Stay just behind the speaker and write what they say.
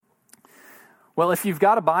Well, if you've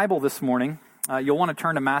got a Bible this morning, you'll want to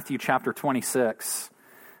turn to Matthew chapter 26.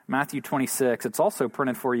 Matthew 26. It's also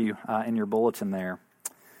printed for you in your bulletin there.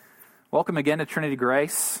 Welcome again to Trinity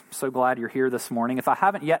Grace. So glad you're here this morning. If I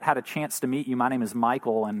haven't yet had a chance to meet you, my name is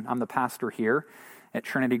Michael, and I'm the pastor here at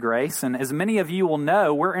Trinity Grace. And as many of you will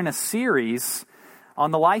know, we're in a series on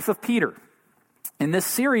the life of Peter. And this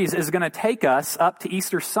series is going to take us up to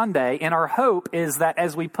Easter Sunday, and our hope is that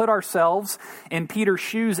as we put ourselves in Peter's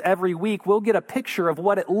shoes every week, we'll get a picture of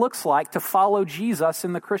what it looks like to follow Jesus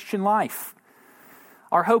in the Christian life.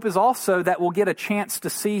 Our hope is also that we'll get a chance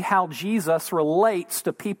to see how Jesus relates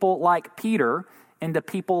to people like Peter and to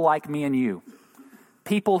people like me and you.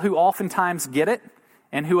 People who oftentimes get it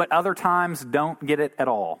and who at other times don't get it at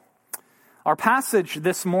all. Our passage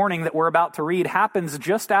this morning that we're about to read happens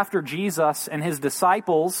just after Jesus and his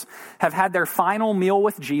disciples have had their final meal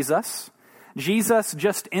with Jesus. Jesus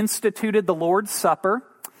just instituted the Lord's Supper,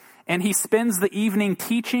 and he spends the evening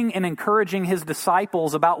teaching and encouraging his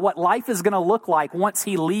disciples about what life is going to look like once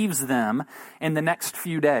he leaves them in the next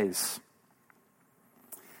few days.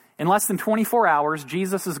 In less than 24 hours,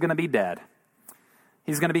 Jesus is going to be dead.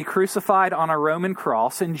 He's going to be crucified on a Roman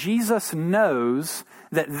cross, and Jesus knows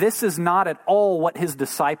that this is not at all what his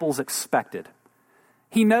disciples expected.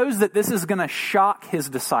 He knows that this is going to shock his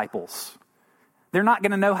disciples. They're not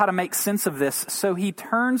going to know how to make sense of this, so he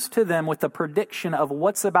turns to them with a prediction of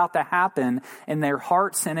what's about to happen in their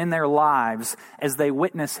hearts and in their lives as they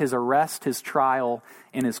witness his arrest, his trial,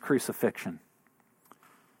 and his crucifixion.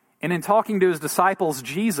 And in talking to his disciples,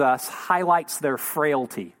 Jesus highlights their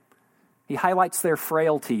frailty. He highlights their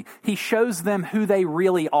frailty. He shows them who they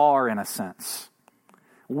really are, in a sense.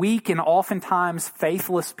 Weak and oftentimes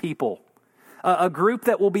faithless people. A group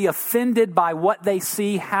that will be offended by what they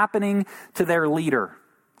see happening to their leader.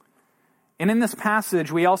 And in this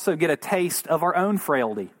passage, we also get a taste of our own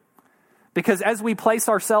frailty. Because as we place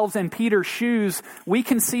ourselves in Peter's shoes, we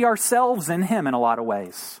can see ourselves in him in a lot of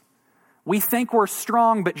ways. We think we're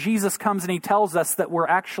strong, but Jesus comes and he tells us that we're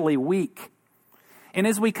actually weak. And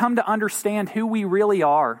as we come to understand who we really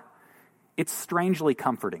are, it's strangely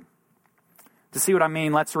comforting. To see what I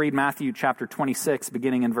mean, let's read Matthew chapter 26,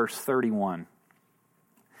 beginning in verse 31.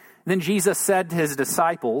 Then Jesus said to his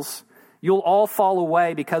disciples, "You'll all fall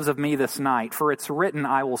away because of me this night, for it's written,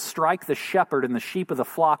 I will strike the shepherd and the sheep of the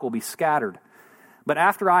flock will be scattered. But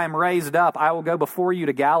after I am raised up, I will go before you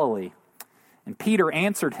to Galilee." And Peter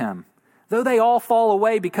answered him, "Though they all fall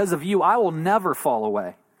away because of you, I will never fall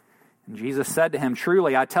away." And Jesus said to him,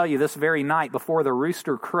 "Truly, I tell you, this very night before the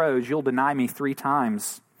rooster crows, you'll deny me 3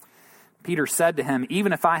 times. Peter said to him,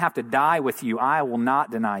 "Even if I have to die with you, I will not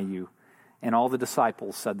deny you." And all the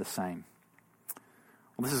disciples said the same.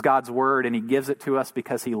 Well, this is God's word, and he gives it to us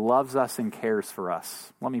because he loves us and cares for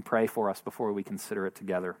us. Let me pray for us before we consider it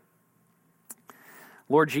together.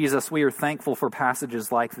 Lord Jesus, we are thankful for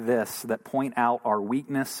passages like this that point out our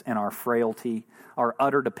weakness and our frailty, our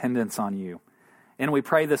utter dependence on you. And we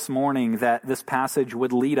pray this morning that this passage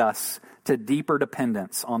would lead us to deeper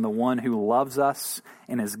dependence on the one who loves us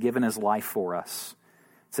and has given his life for us.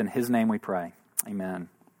 It's in his name we pray. Amen.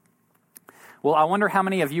 Well, I wonder how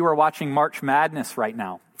many of you are watching March Madness right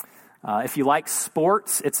now. If you like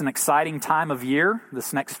sports, it's an exciting time of year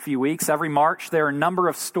this next few weeks. Every March, there are a number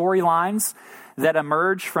of storylines that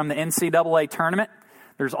emerge from the NCAA tournament.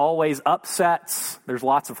 There's always upsets. There's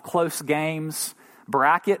lots of close games.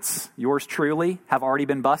 Brackets, yours truly, have already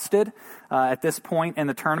been busted at this point in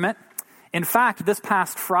the tournament. In fact, this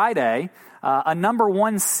past Friday, a number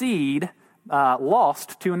 1 seed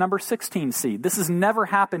lost to a number 16 seed. This has never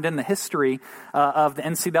happened in the history of the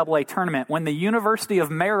NCAA tournament when the University of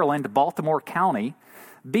Maryland, Baltimore County,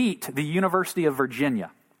 beat the University of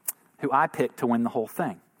Virginia, who I picked to win the whole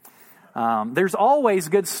thing. There's always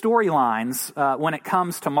good storylines when it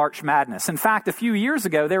comes to March Madness. In fact, a few years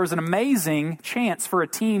ago, there was an amazing chance for a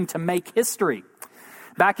team to make history.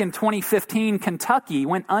 Back in 2015, Kentucky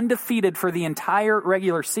went undefeated for the entire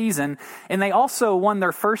regular season, and they also won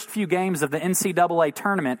their first few games of the NCAA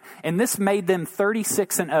tournament, and this made them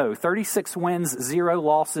 36-0, 36 wins, 0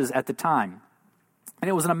 losses at the time. And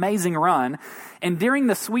it was an amazing run. And during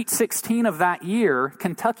the Sweet 16 of that year,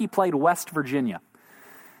 Kentucky played West Virginia.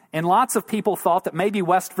 And lots of people thought that maybe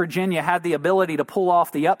West Virginia had the ability to pull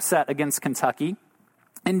off the upset against Kentucky.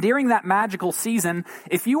 And during that magical season,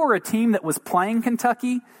 if you were a team that was playing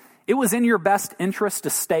Kentucky, it was in your best interest to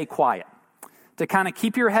stay quiet, to kind of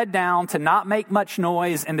keep your head down, to not make much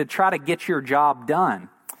noise, and to try to get your job done.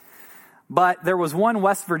 But there was one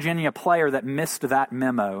West Virginia player that missed that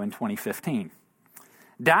memo in 2015.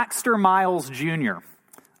 Daxter Miles Jr.,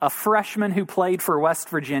 a freshman who played for West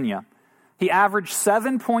Virginia. He averaged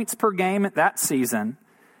 7 points per game that season.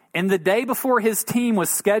 And the day before his team was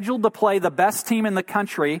scheduled to play the best team in the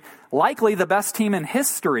country, likely the best team in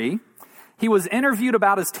history, he was interviewed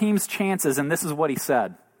about his team's chances, and this is what he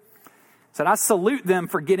said. He said, "I salute them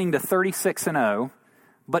for getting to 36-0,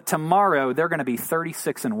 but tomorrow they're going to be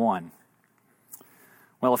 36-1.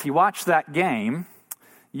 Well, if you watched that game,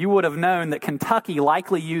 you would have known that Kentucky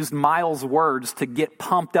likely used Miles' words to get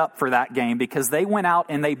pumped up for that game, because they went out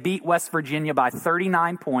and they beat West Virginia by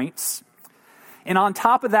 39 points. And on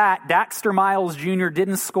top of that, Daxter Miles Jr.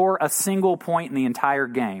 didn't score a single point in the entire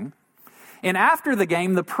game. And after the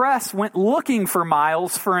game, the press went looking for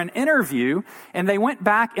Miles for an interview, and they went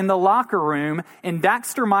back in the locker room, and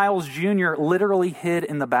Daxter Miles Jr. literally hid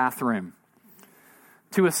in the bathroom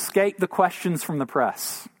to escape the questions from the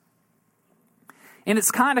press. And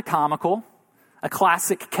it's kind of comical, a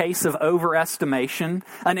classic case of overestimation,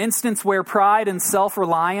 an instance where pride and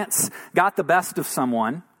self-reliance got the best of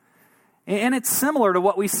someone. And it's similar to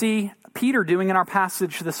what we see Peter doing in our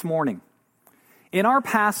passage this morning. In our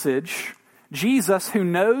passage, Jesus, who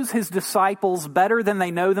knows his disciples better than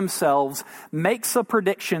they know themselves, makes a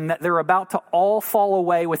prediction that they're about to all fall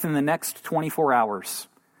away within the next 24 hours.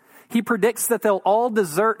 He predicts that they'll all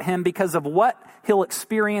desert him because of what he'll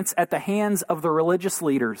experience at the hands of the religious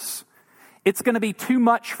leaders. It's going to be too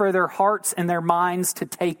much for their hearts and their minds to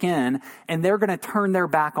take in, and they're going to turn their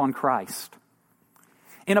back on Christ.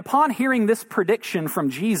 And upon hearing this prediction from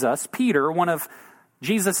Jesus, Peter, one of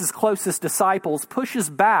Jesus' closest disciples, pushes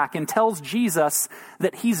back and tells Jesus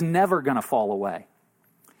that he's never going to fall away.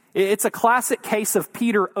 It's a classic case of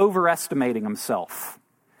Peter overestimating himself.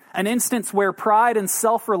 An instance where pride and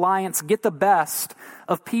self-reliance get the best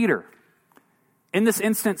of Peter. In this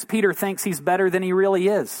instance, Peter thinks he's better than he really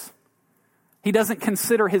is. He doesn't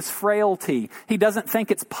consider his frailty. He doesn't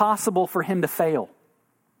think it's possible for him to fail.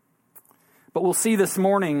 But we'll see this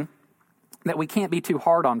morning that we can't be too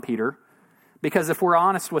hard on Peter, because if we're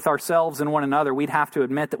honest with ourselves and one another, we'd have to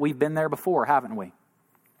admit that we've been there before, haven't we?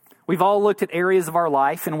 We've all looked at areas of our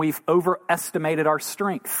life and we've overestimated our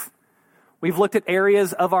strength. We've looked at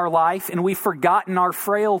areas of our life and we've forgotten our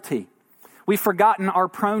frailty. We've forgotten our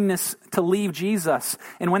proneness to leave Jesus.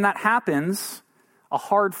 And when that happens, a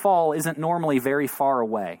hard fall isn't normally very far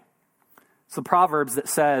away. It's the Proverbs that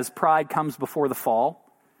says pride comes before the fall.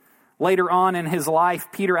 Later on in his life,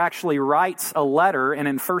 Peter actually writes a letter, and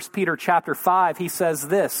in 1 Peter chapter 5, he says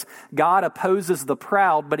this: God opposes the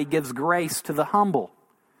proud, but he gives grace to the humble.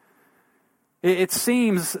 It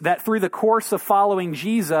seems that through the course of following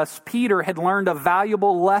Jesus, Peter had learned a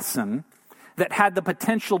valuable lesson that had the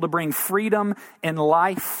potential to bring freedom and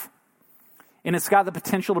life. And it's got the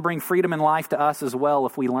potential to bring freedom and life to us as well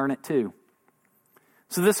if we learn it too.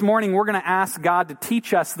 So this morning, we're going to ask God to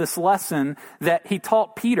teach us this lesson that he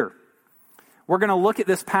taught Peter. We're going to look at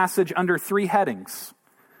this passage under three headings.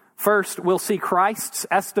 First, we'll see Christ's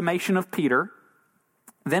estimation of Peter.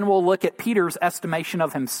 Then we'll look at Peter's estimation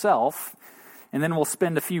of himself. And then we'll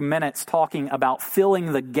spend a few minutes talking about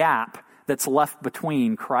filling the gap that's left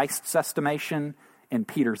between Christ's estimation and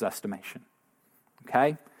Peter's estimation.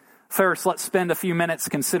 Okay? First, let's spend a few minutes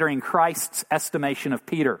considering Christ's estimation of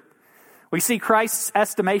Peter. We see Christ's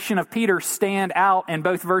estimation of Peter stand out in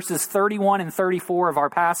both verses 31 and 34 of our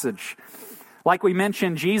passage. Like we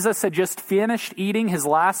mentioned, Jesus had just finished eating his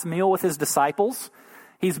last meal with his disciples.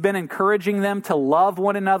 He's been encouraging them to love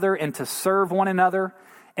one another and to serve one another.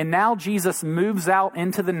 And now Jesus moves out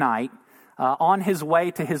into the night on his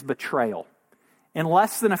way to his betrayal. In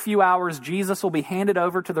less than a few hours, Jesus will be handed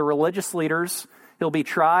over to the religious leaders. He'll be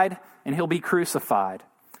tried and he'll be crucified.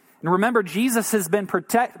 And remember, Jesus has been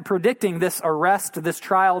predicting this arrest, this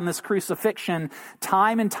trial, and this crucifixion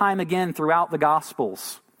time and time again throughout the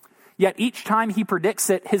Gospels. Yet each time he predicts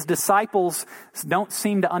it, his disciples don't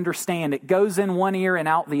seem to understand. It goes in one ear and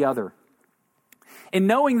out the other. And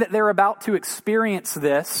knowing that they're about to experience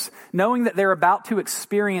this, knowing that they're about to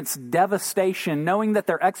experience devastation, knowing that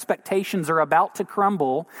their expectations are about to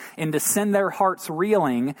crumble and to send their hearts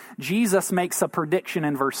reeling, Jesus makes a prediction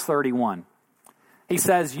in verse 31. He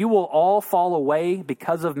says, "You will all fall away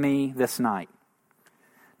because of me this night."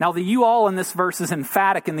 Now, the "you all" in this verse is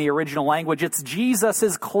emphatic in the original language. It's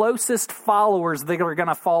Jesus' closest followers that are going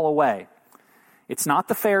to fall away. It's not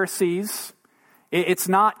the Pharisees. It's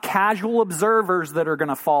not casual observers that are going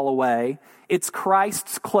to fall away. It's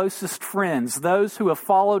Christ's closest friends, those who have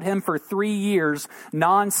followed him for 3 years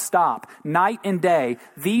nonstop, night and day.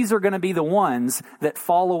 These are going to be the ones that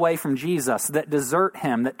fall away from Jesus, that desert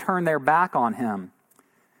him, that turn their back on him.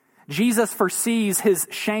 Jesus foresees his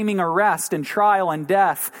shaming arrest and trial and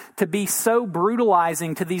death to be so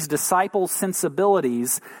brutalizing to these disciples'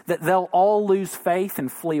 sensibilities that they'll all lose faith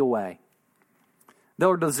and flee away.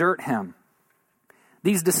 They'll desert him.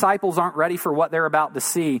 These disciples aren't ready for what they're about to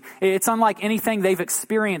see. It's unlike anything they've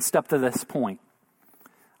experienced up to this point.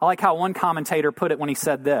 I like how one commentator put it when he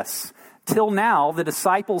said this: "Till now, the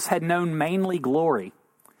disciples had known mainly glory.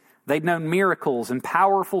 They'd known miracles and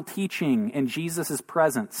powerful teaching in Jesus'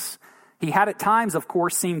 presence. He had at times, of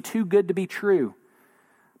course, seemed too good to be true.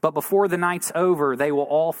 But before the night's over, they will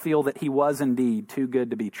all feel that he was indeed too good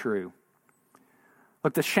to be true."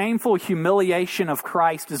 Look, the shameful humiliation of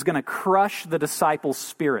Christ is going to crush the disciples'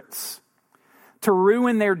 spirits, to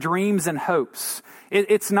ruin their dreams and hopes.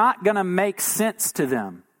 It's not going to make sense to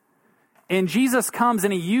them. And Jesus comes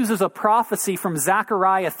and he uses a prophecy from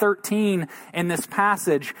Zechariah 13 in this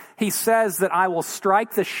passage. He says that I will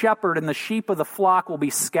strike the shepherd and the sheep of the flock will be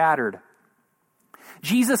scattered.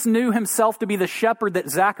 Jesus knew himself to be the shepherd that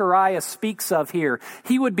Zechariah speaks of here.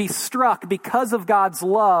 He would be struck because of God's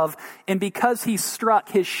love, and because he's struck,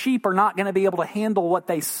 his sheep are not going to be able to handle what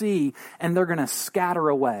they see, and they're going to scatter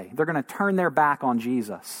away. They're going to turn their back on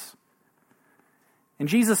Jesus. And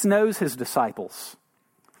Jesus knows his disciples.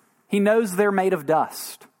 He knows they're made of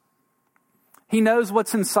dust. He knows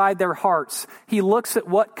what's inside their hearts. He looks at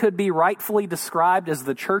what could be rightfully described as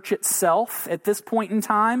the church itself at this point in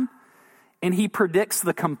time, and he predicts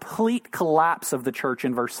the complete collapse of the church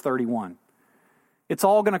in verse 31. It's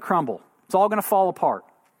all going to crumble. It's all going to fall apart.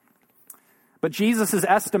 But Jesus'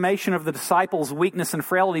 estimation of the disciples' weakness and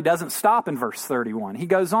frailty doesn't stop in verse 31. He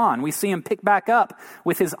goes on. We see him pick back up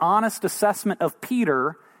with his honest assessment of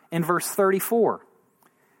Peter in verse 34.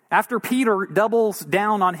 After Peter doubles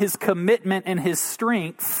down on his commitment and his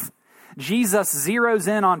strength, Jesus zeroes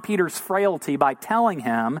in on Peter's frailty by telling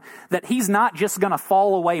him that he's not just going to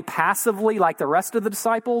fall away passively like the rest of the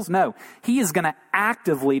disciples. No, he is going to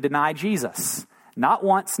actively deny Jesus. Not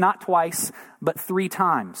once, not twice, but 3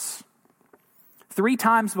 times. 3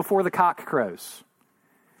 times before the cock crows.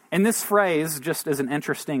 And this phrase, just as an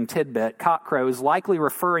interesting tidbit, cock crows, likely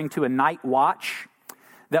referring to a night watch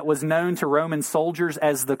that was known to Roman soldiers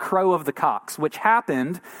as the crow of the cocks, which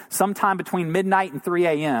happened sometime between midnight and 3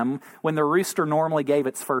 a.m. when the rooster normally gave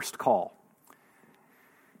its first call.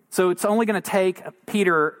 So it's only going to take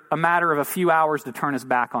Peter a matter of a few hours to turn his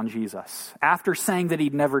back on Jesus, after saying that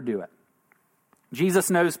he'd never do it. Jesus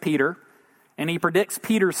knows Peter, and he predicts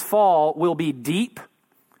Peter's fall will be deep.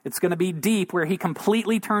 It's going to be deep, where he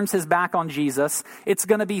completely turns his back on Jesus. It's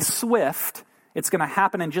going to be swift. It's going to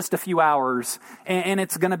happen in just a few hours, and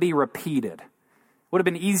it's going to be repeated. Would have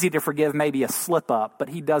been easy to forgive maybe a slip-up, but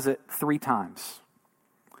he does it 3 times.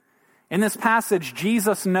 In this passage,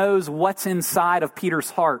 Jesus knows what's inside of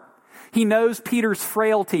Peter's heart. He knows Peter's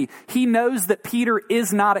frailty. He knows that Peter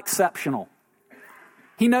is not exceptional.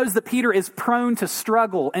 He knows that Peter is prone to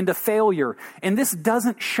struggle and to failure, and this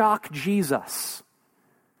doesn't shock Jesus.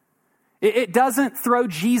 It doesn't throw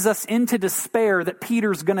Jesus into despair that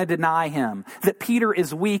Peter's going to deny him, that Peter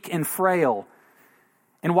is weak and frail.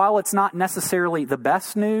 And while it's not necessarily the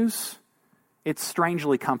best news, it's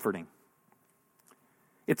strangely comforting.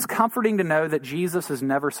 It's comforting to know that Jesus is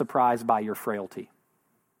never surprised by your frailty.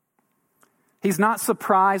 He's not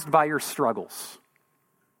surprised by your struggles.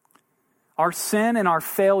 Our sin and our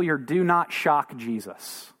failure do not shock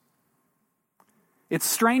Jesus. It's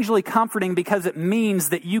strangely comforting because it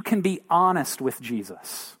means that you can be honest with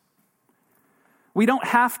Jesus. We don't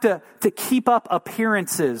have to keep up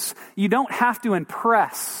appearances. You don't have to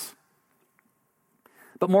impress.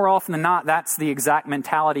 But more often than not, that's the exact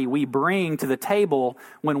mentality we bring to the table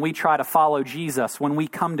when we try to follow Jesus, when we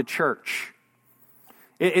come to church.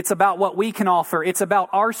 It's about what we can offer. It's about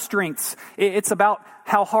our strengths. It's about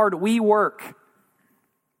how hard we work.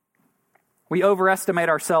 We overestimate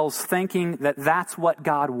ourselves thinking that that's what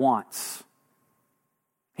God wants.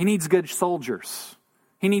 He needs good soldiers.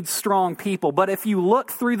 He needs strong people. But if you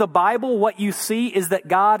look through the Bible, what you see is that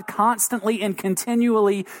God constantly and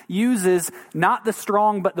continually uses not the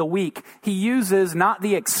strong but the weak. He uses not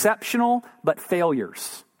the exceptional but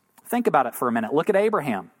failures. Think about it for a minute. Look at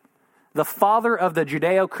Abraham, the father of the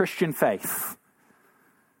Judeo-Christian faith.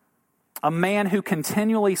 A man who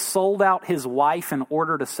continually sold out his wife in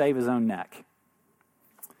order to save his own neck.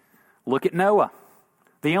 Look at Noah,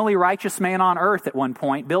 the only righteous man on earth at one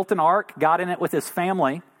point, built an ark, got in it with his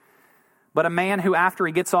family, but a man who, after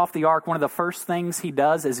he gets off the ark, one of the first things he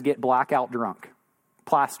does is get blackout drunk,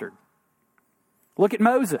 plastered. Look at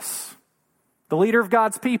Moses, the leader of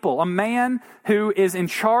God's people, a man who is in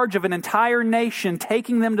charge of an entire nation,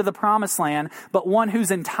 taking them to the promised land, but one whose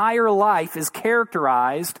entire life is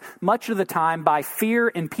characterized much of the time by fear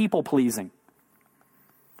and people-pleasing.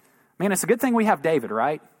 Man, it's a good thing we have David,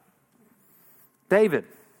 right? David,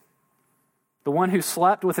 the one who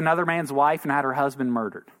slept with another man's wife and had her husband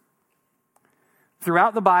murdered.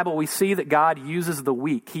 Throughout the Bible, we see that God uses the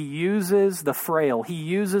weak. He uses the frail. He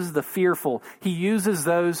uses the fearful. He uses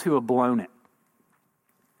those who have blown it.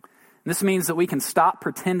 This means that we can stop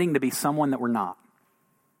pretending to be someone that we're not.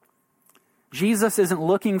 Jesus isn't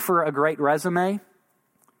looking for a great resume.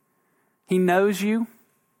 He knows you.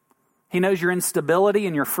 He knows your instability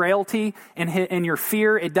and your frailty and your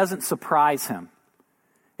fear. It doesn't surprise him.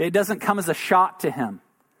 It doesn't come as a shock to him.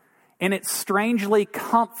 And it's strangely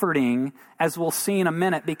comforting, as we'll see in a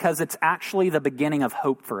minute, because it's actually the beginning of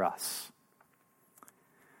hope for us.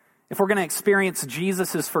 If we're going to experience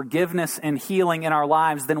Jesus' forgiveness and healing in our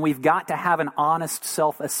lives, then we've got to have an honest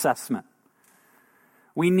self-assessment.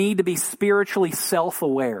 We need to be spiritually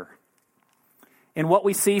self-aware. And what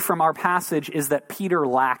we see from our passage is that Peter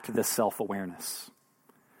lacked this self-awareness.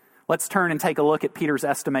 Let's turn and take a look at Peter's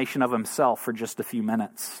estimation of himself for just a few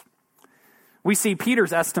minutes. We see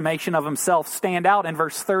Peter's estimation of himself stand out in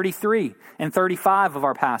verse 33 and 35 of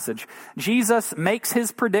our passage. Jesus makes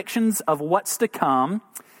his predictions of what's to come,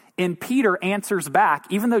 and Peter answers back,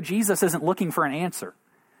 even though Jesus isn't looking for an answer.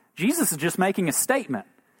 Jesus is just making a statement.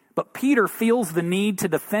 But Peter feels the need to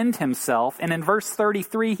defend himself. And in verse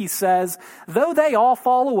 33, he says, though they all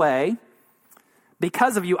fall away,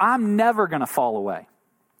 because of you, I'm never going to fall away.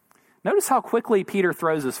 Notice how quickly Peter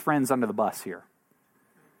throws his friends under the bus here.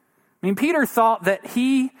 I mean, Peter thought that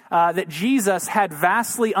that Jesus had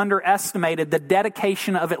vastly underestimated the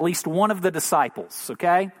dedication of at least one of the disciples,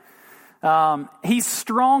 okay? He's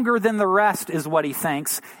stronger than the rest is what he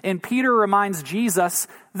thinks. And Peter reminds Jesus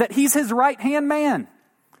that he's his right-hand man.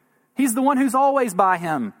 He's the one who's always by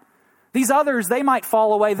him. These others, they might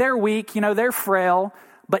fall away. They're weak, they're frail,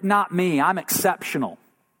 but not me. I'm exceptional.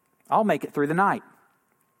 I'll make it through the night.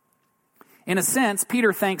 In a sense,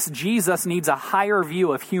 Peter thinks Jesus needs a higher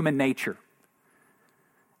view of human nature,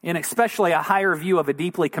 and especially a higher view of a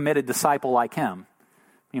deeply committed disciple like him.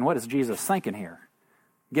 I mean, what is Jesus thinking here?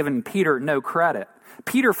 Giving Peter no credit.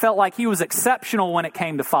 Peter felt like he was exceptional when it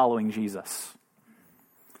came to following Jesus.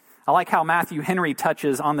 I like how Matthew Henry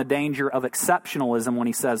touches on the danger of exceptionalism when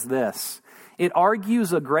he says this. It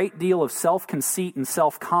argues a great deal of self-conceit and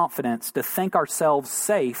self-confidence to think ourselves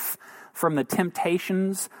safe from the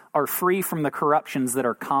temptations or free from the corruptions that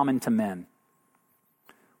are common to men.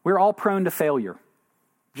 We're all prone to failure,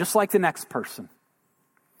 just like the next person.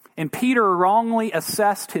 And Peter wrongly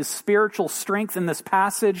assessed his spiritual strength in this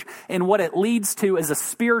passage, and what it leads to is a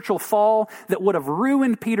spiritual fall that would have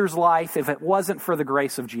ruined Peter's life if it wasn't for the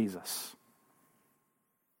grace of Jesus.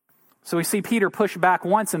 So we see Peter push back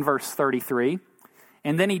once in verse 33,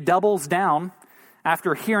 and then he doubles down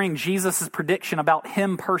after hearing Jesus' prediction about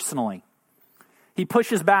him personally. He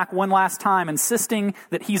pushes back one last time, insisting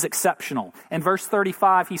that he's exceptional. In verse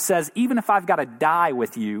 35, he says, even if I've got to die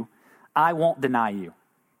with you, I won't deny you.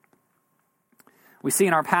 We see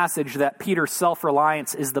in our passage that Peter's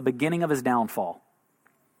self-reliance is the beginning of his downfall.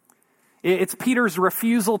 It's Peter's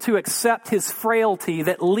refusal to accept his frailty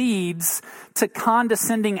that leads to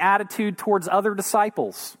condescending attitude towards other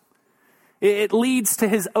disciples. It leads to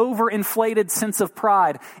his overinflated sense of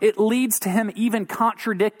pride. It leads to him even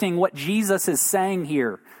contradicting what Jesus is saying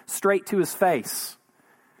here, straight to his face.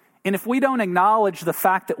 And if we don't acknowledge the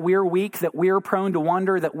fact that we're weak, that we're prone to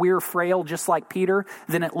wonder, that we're frail just like Peter,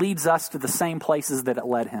 then it leads us to the same places that it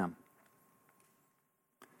led him.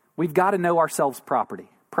 We've got to know ourselves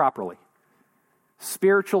properly.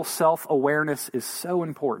 Spiritual self-awareness is so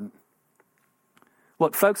important.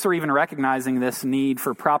 Look, folks are even recognizing this need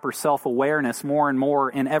for proper self-awareness more and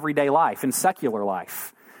more in everyday life, in secular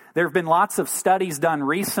life. There have been lots of studies done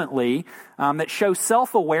recently that show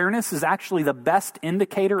self-awareness is actually the best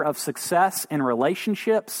indicator of success in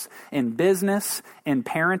relationships, in business, in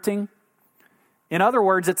parenting. In other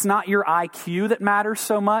words, it's not your IQ that matters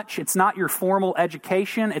so much. It's not your formal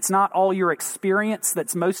education. It's not all your experience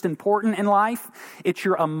that's most important in life. It's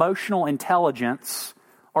your emotional intelligence,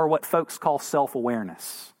 or what folks call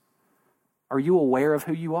self-awareness. Are you aware of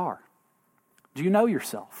who you are? Do you know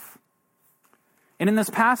yourself? And in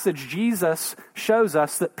this passage, Jesus shows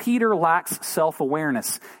us that Peter lacks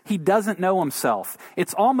self-awareness. He doesn't know himself.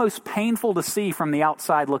 It's almost painful to see from the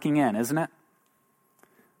outside looking in, isn't it?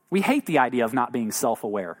 We hate the idea of not being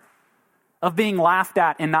self-aware, of being laughed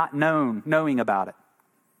at and not knowing about it.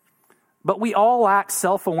 But we all lack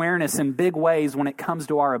self-awareness in big ways when it comes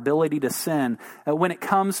to our ability to sin, when it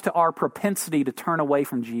comes to our propensity to turn away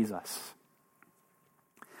from Jesus.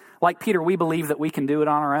 Like Peter, we believe that we can do it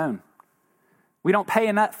on our own. We don't pay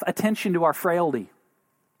enough attention to our frailty.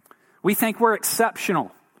 We think we're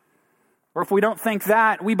exceptional. Or if we don't think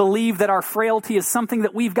that, we believe that our frailty is something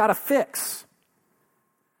that we've got to fix.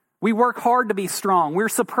 We work hard to be strong. We're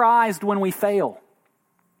surprised when we fail.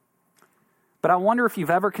 But I wonder if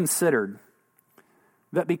you've ever considered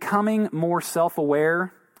that becoming more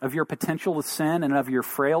self-aware of your potential to sin and of your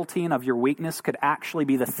frailty and of your weakness could actually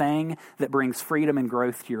be the thing that brings freedom and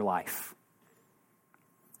growth to your life.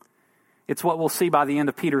 It's what we'll see by the end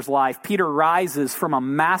of Peter's life. Peter rises from a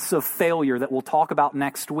massive failure that we'll talk about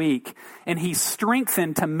next week, and he's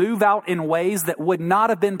strengthened to move out in ways that would not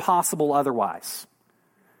have been possible otherwise.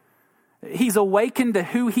 He's awakened to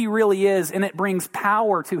who he really is, and it brings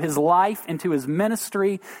power to his life and to his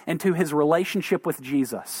ministry and to his relationship with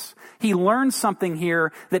Jesus. He learns something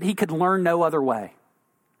here that he could learn no other way,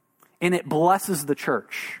 and it blesses the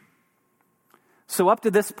church. So up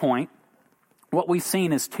to this point, what we've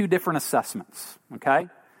seen is two different assessments, okay?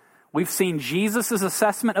 We've seen Jesus'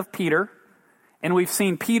 assessment of Peter, and we've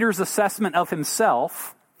seen Peter's assessment of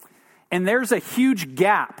himself, and there's a huge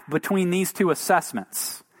gap between these two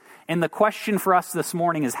assessments. And the question for us this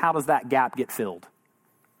morning is, how does that gap get filled?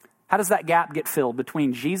 How does that gap get filled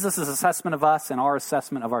between Jesus' assessment of us and our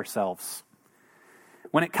assessment of ourselves?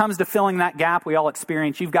 When it comes to filling that gap we all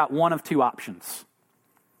experience, you've got one of two options.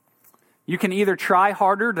 You can either try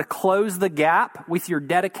harder to close the gap with your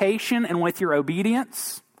dedication and with your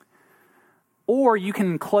obedience, or you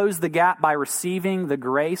can close the gap by receiving the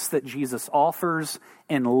grace that Jesus offers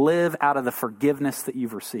and live out of the forgiveness that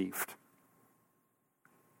you've received.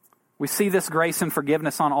 We see this grace and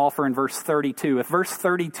forgiveness on offer in verse 32. If verse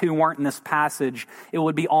 32 weren't in this passage, it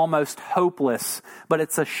would be almost hopeless, but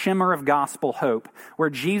it's a shimmer of gospel hope where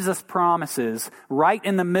Jesus promises, right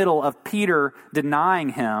in the middle of Peter denying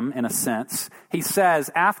him, in a sense, he says,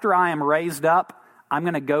 after I am raised up, I'm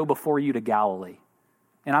going to go before you to Galilee,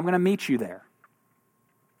 and I'm going to meet you there.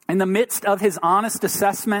 In the midst of his honest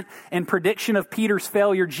assessment and prediction of Peter's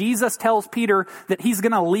failure, Jesus tells Peter that he's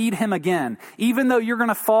going to lead him again. Even though you're going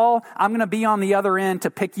to fall, I'm going to be on the other end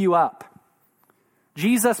to pick you up.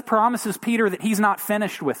 Jesus promises Peter that he's not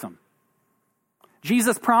finished with him.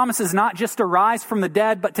 Jesus promises not just to rise from the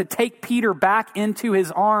dead, but to take Peter back into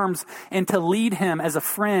his arms and to lead him as a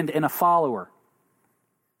friend and a follower.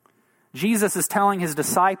 Jesus is telling his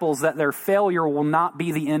disciples that their failure will not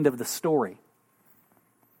be the end of the story.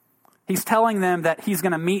 He's telling them that he's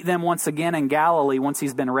going to meet them once again in Galilee once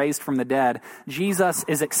he's been raised from the dead. Jesus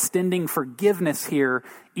is extending forgiveness here,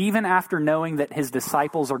 even after knowing that his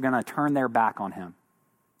disciples are going to turn their back on him.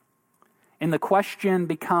 And the question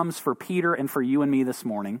becomes for Peter and for you and me this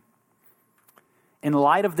morning, in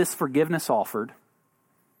light of this forgiveness offered,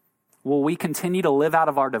 will we continue to live out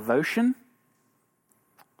of our devotion,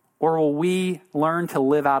 or will we learn to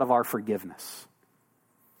live out of our forgiveness?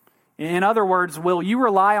 In other words, will you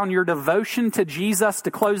rely on your devotion to Jesus to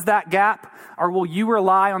close that gap, or will you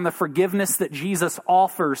rely on the forgiveness that Jesus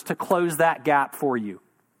offers to close that gap for you?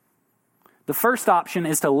 The first option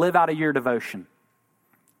is to live out of your devotion.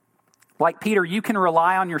 Like Peter, you can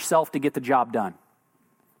rely on yourself to get the job done,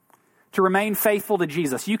 to remain faithful to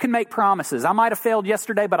Jesus. You can make promises. I might have failed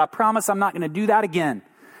yesterday, but I promise I'm not going to do that again.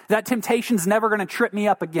 That temptation's never going to trip me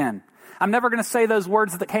up again. I'm never going to say those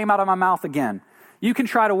words that came out of my mouth again. You can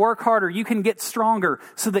try to work harder. You can get stronger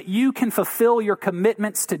so that you can fulfill your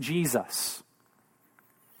commitments to Jesus.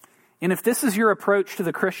 And if this is your approach to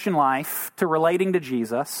the Christian life, to relating to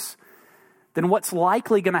Jesus, then what's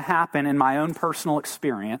likely going to happen in my own personal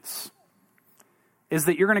experience is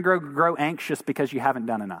that you're going to grow anxious because you haven't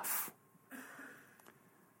done enough.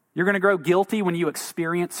 You're going to grow guilty when you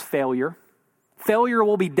experience failure. Failure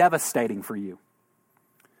will be devastating for you.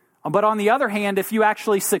 But on the other hand, if you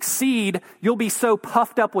actually succeed, you'll be so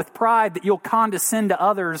puffed up with pride that you'll condescend to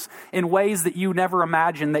others in ways that you never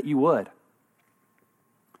imagined that you would.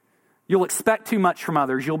 You'll expect too much from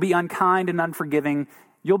others. You'll be unkind and unforgiving.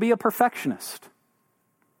 You'll be a perfectionist.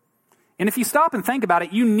 And if you stop and think about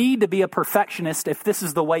it, you need to be a perfectionist if this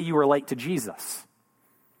is the way you relate to Jesus.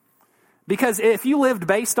 Because if you lived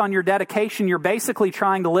based on your dedication, you're basically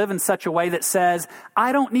trying to live in such a way that says,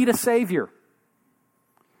 I don't need a Savior.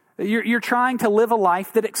 You're trying to live a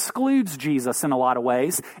life that excludes Jesus in a lot of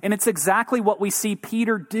ways. And it's exactly what we see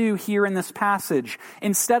Peter do here in this passage.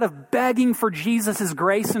 Instead of begging for Jesus'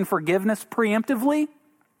 grace and forgiveness preemptively,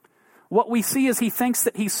 what we see is he thinks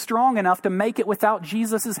that he's strong enough to make it without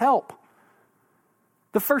Jesus' help.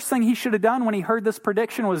 The first thing he should have done when he heard this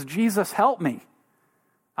prediction was, Jesus, help me.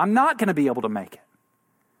 I'm not going to be able to make it.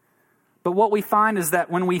 But what we find is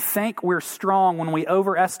that when we think we're strong, when we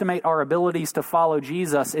overestimate our abilities to follow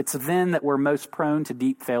Jesus, it's then that we're most prone to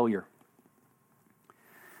deep failure.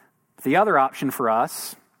 The other option for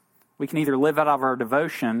us, we can either live out of our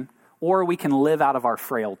devotion or we can live out of our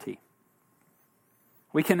frailty.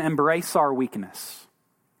 We can embrace our weakness.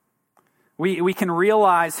 We can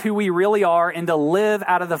realize who we really are and to live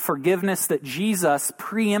out of the forgiveness that Jesus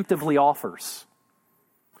preemptively offers.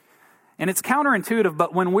 And it's counterintuitive,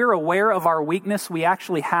 but when we're aware of our weakness, we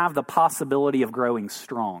actually have the possibility of growing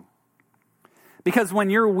strong. Because when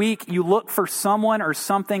you're weak, you look for someone or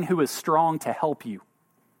something who is strong to help you.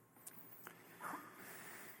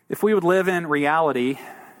 If we would live in reality,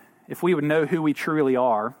 if we would know who we truly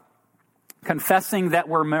are, confessing that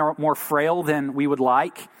we're more frail than we would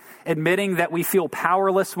like, admitting that we feel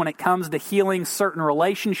powerless when it comes to healing certain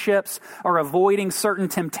relationships or avoiding certain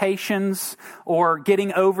temptations or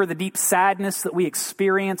getting over the deep sadness that we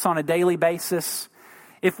experience on a daily basis,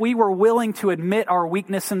 if we were willing to admit our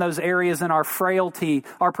weakness in those areas and our frailty,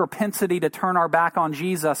 our propensity to turn our back on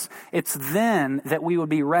Jesus, it's then that we would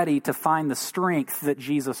be ready to find the strength that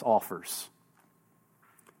Jesus offers.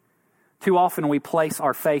 Too often we place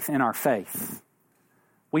our faith in our faith.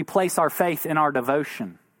 We place our faith in our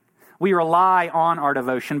devotion. We rely on our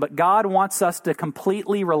devotion, but God wants us to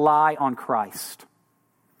completely rely on Christ,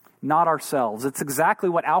 not ourselves. It's exactly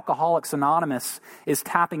what Alcoholics Anonymous is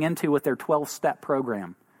tapping into with their 12-step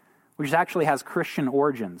program, which actually has Christian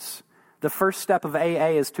origins. The first step of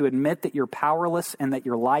AA is to admit that you're powerless and that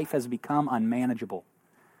your life has become unmanageable.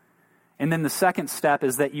 And then the second step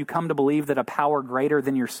is that you come to believe that a power greater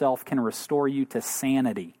than yourself can restore you to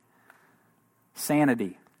sanity.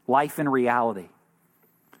 Sanity, life in reality.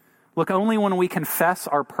 Look, only when we confess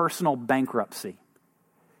our personal bankruptcy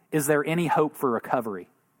is there any hope for recovery.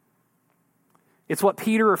 It's what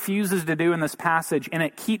Peter refuses to do in this passage, and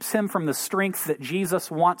it keeps him from the strength that Jesus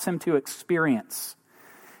wants him to experience.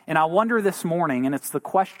 And I wonder this morning, and it's the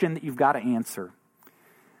question that you've got to answer,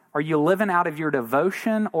 are you living out of your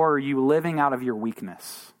devotion or are you living out of your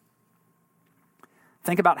weakness?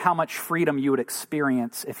 Think about how much freedom you would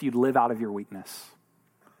experience if you'd live out of your weakness.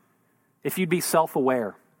 If you'd be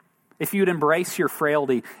self-aware. If you'd embrace your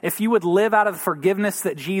frailty, if you would live out of the forgiveness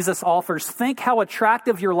that Jesus offers, think how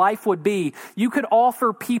attractive your life would be. You could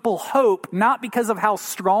offer people hope, not because of how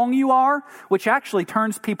strong you are, which actually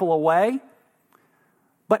turns people away,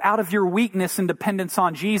 but out of your weakness and dependence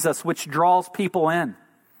on Jesus, which draws people in.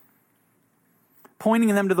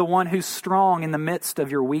 Pointing them to the one who's strong in the midst of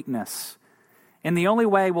your weakness. And the only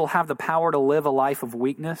way we'll have the power to live a life of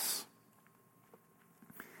weakness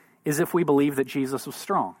is if we believe that Jesus was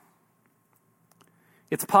strong.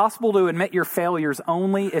 It's possible to admit your failures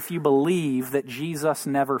only if you believe that Jesus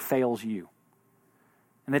never fails you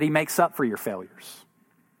and that he makes up for your failures.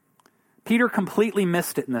 Peter completely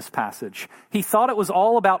missed it in this passage. He thought it was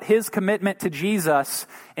all about his commitment to Jesus,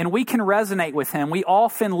 and we can resonate with him. We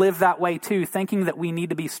often live that way too, thinking that we need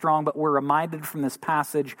to be strong, but we're reminded from this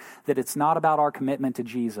passage that it's not about our commitment to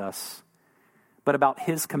Jesus, but about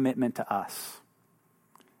his commitment to us.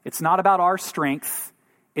 It's not about our strength,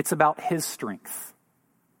 it's about his strength.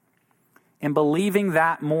 And believing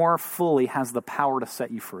that more fully has the power to set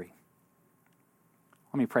you free.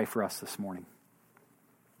 Let me pray for us this morning.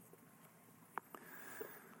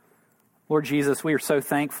 Lord Jesus, we are so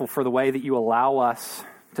thankful for the way that you allow us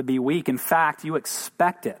to be weak. In fact, you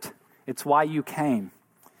expect it. It's why you came.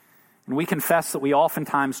 And we confess that we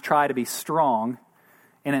oftentimes try to be strong,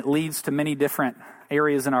 and it leads to many different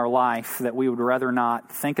areas in our life that we would rather not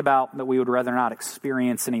think about, that we would rather not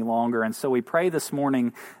experience any longer. And so we pray this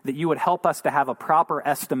morning that you would help us to have a proper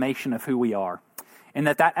estimation of who we are, and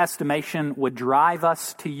that estimation would drive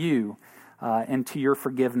us to you and to your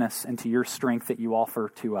forgiveness and to your strength that you offer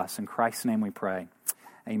to us. In Christ's name we pray.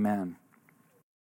 Amen.